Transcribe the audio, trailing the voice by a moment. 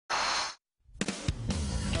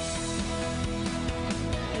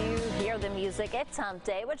music. It's Hump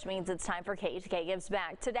Day, which means it's time for KETK Gives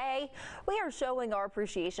Back. Today, we are showing our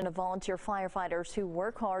appreciation of volunteer firefighters who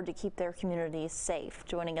work hard to keep their communities safe.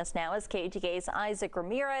 Joining us now is KETK's Isaac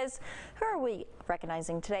Ramirez. Who are we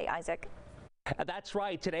recognizing today, Isaac? That's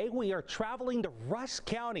right. Today we are traveling to Rusk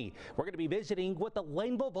County. We're going to be visiting with the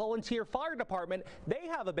Laneville Volunteer Fire Department. They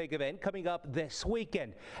have a big event coming up this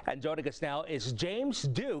weekend. And joining us now is James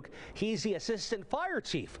Duke. He's the Assistant Fire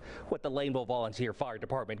Chief with the Laneville Volunteer Fire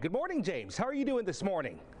Department. Good morning, James. How are you doing this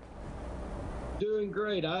morning? Doing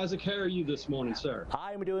great. Isaac, how are you this morning, sir?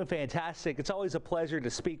 I'm doing fantastic. It's always a pleasure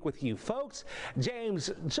to speak with you folks.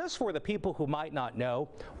 James, just for the people who might not know,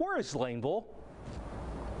 where is Laneville?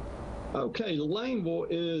 Okay, Laneville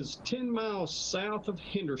is 10 miles south of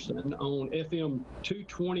Henderson on FM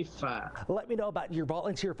 225. Let me know about your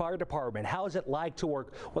volunteer fire department. How is it like to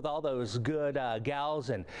work with all those good gals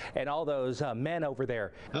and all those men over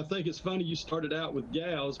there? I think it's funny you started out with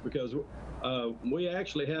gals because we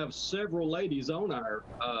actually have several ladies on our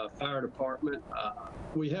fire department.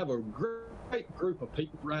 We have a great group of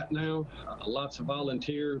people right now, lots of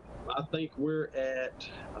volunteers. I think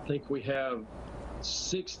we have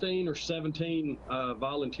 16 or 17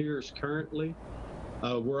 volunteers currently.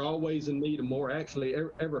 We're always in need of more. Actually,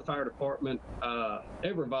 every fire department,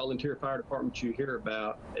 every volunteer fire department you hear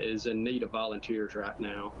about is in need of volunteers right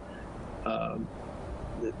now.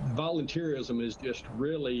 Volunteerism is just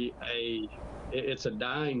really it's a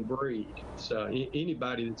dying breed. So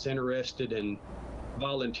anybody that's interested in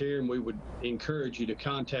volunteering, we would encourage you to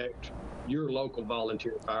contact your local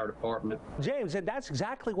volunteer fire department. James, and that's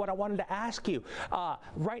exactly what I wanted to ask you.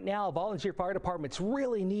 Right now, volunteer fire departments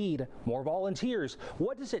really need more volunteers.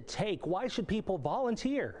 What does it take? Why should people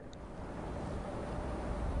volunteer?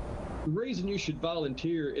 The reason you should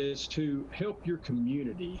volunteer is to help your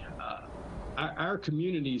community. Our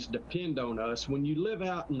communities depend on us. When you live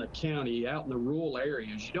out in the county, out in the rural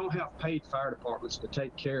areas, you don't have paid fire departments to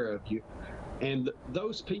take care of you. And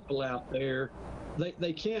those people out there,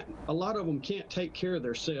 they can't, a lot of them can't take care of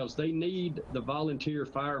themselves. They need the volunteer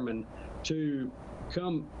firemen to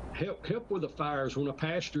come help with the fires when a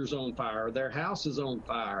pasture's on fire, their house is on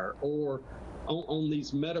fire, or on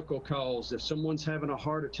these medical calls. If someone's having a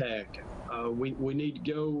heart attack, we need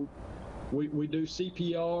to go, we do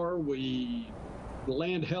CPR, we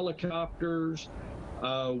land helicopters,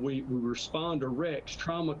 we respond to wrecks,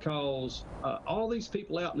 trauma calls. All these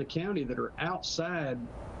people out in the county that are outside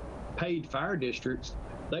paid fire districts,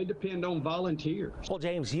 they depend on volunteers. Well,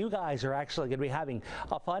 James, you guys are actually going to be having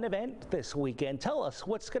a fun event this weekend. Tell us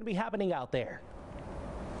what's going to be happening out there.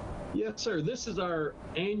 Yes, sir. This is our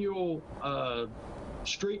annual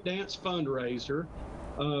street dance fundraiser.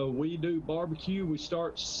 We do barbecue. We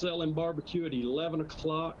start selling barbecue at 11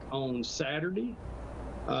 o'clock on Saturday.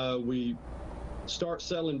 We start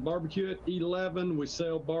selling barbecue at 11. We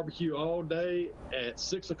sell barbecue all day. At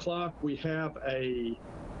 6 o'clock, we have a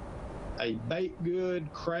baked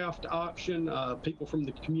good craft auction. People from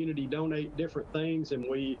the community donate different things, and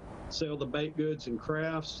we sell the baked goods and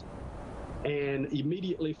crafts. And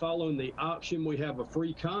immediately following the auction, we have a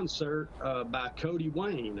free concert by Cody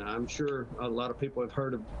Wayne. I'm sure a lot of people have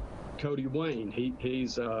heard of Cody Wayne.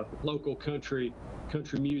 He's a local country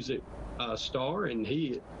music star, and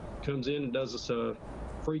he comes in and does us a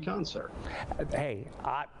free concert. Hey,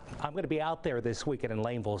 I'm going to be out there this weekend in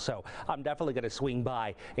Laneville, so I'm definitely going to swing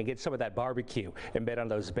by and get some of that barbecue and bet on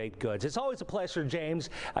those baked goods. It's always a pleasure,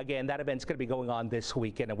 James. Again, that event's going to be going on this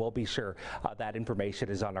weekend, and we'll be sure that information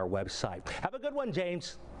is on our website. Have a good one,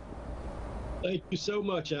 James. Thank you so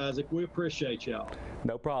much, Isaac. We appreciate y'all.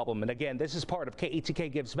 No problem. And again, this is part of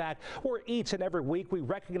KETK Gives Back, where each and every week we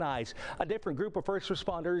recognize a different group of first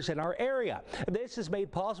responders in our area. This is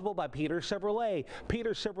made possible by Peter Chevrolet.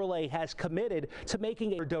 Peter Chevrolet has committed to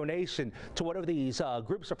making a donation to one of these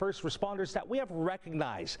groups of first responders that we have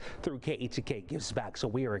recognized through KETK Gives Back. So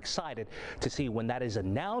we are excited to see when that is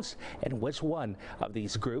announced and which one of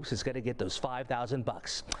these groups is going to get those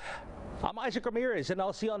 $5,000. I'm Isaac Ramirez, and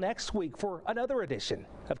I'll see you all next week for another edition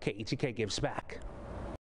of KETK Gives Back.